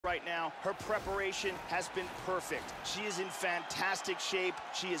right now. Her preparation has been perfect. She is in fantastic shape.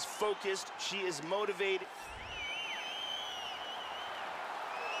 She is focused. She is motivated.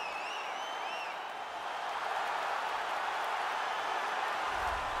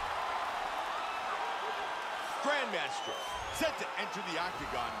 Grandmaster set to enter the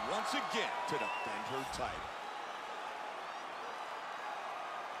octagon once again to defend her title.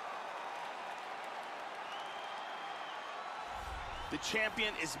 The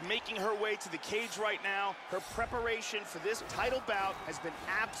champion is making her way to the cage right now. Her preparation for this title bout has been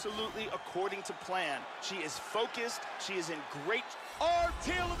absolutely according to plan. She is focused. She is in great... Our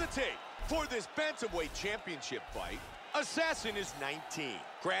tale of the tape for this bantamweight championship fight. Assassin is 19.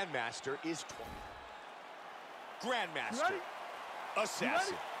 Grandmaster is 20. Grandmaster.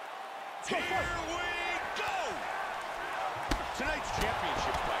 Assassin. Here we go! Tonight's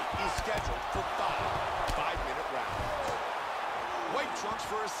championship fight is scheduled for 5-minute rounds. White trunks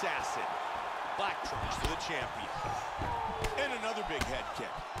for Assassin. Black trunks for the champion. And another big head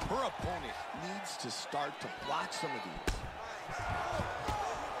kick. Her opponent needs to start to block some of these.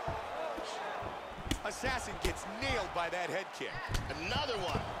 Assassin gets nailed by that head kick. Another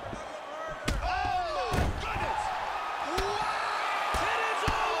one. Oh, my goodness! Wow! It is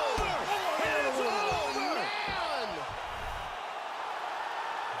over! It is over! Man!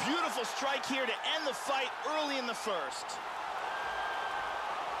 Beautiful strike here to end the fight early in the first.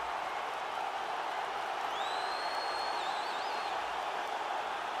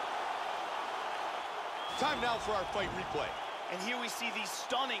 Time now for our fight replay. And here we see the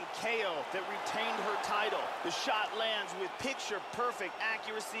stunning KO that retained her title. The shot lands with picture-perfect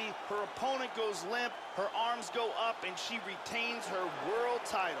accuracy. Her opponent goes limp, her arms go up, and she retains her world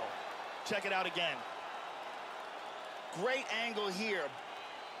title. Check it out again. Great angle here.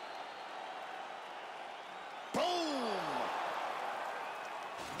 Boom!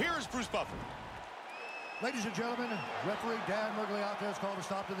 Here is Bruce Buffer. Ladies and gentlemen, referee Dan Murgliata has called a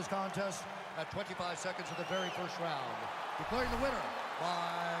stop to this contest at 25 seconds of the very first round, declaring the winner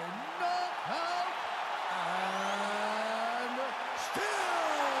by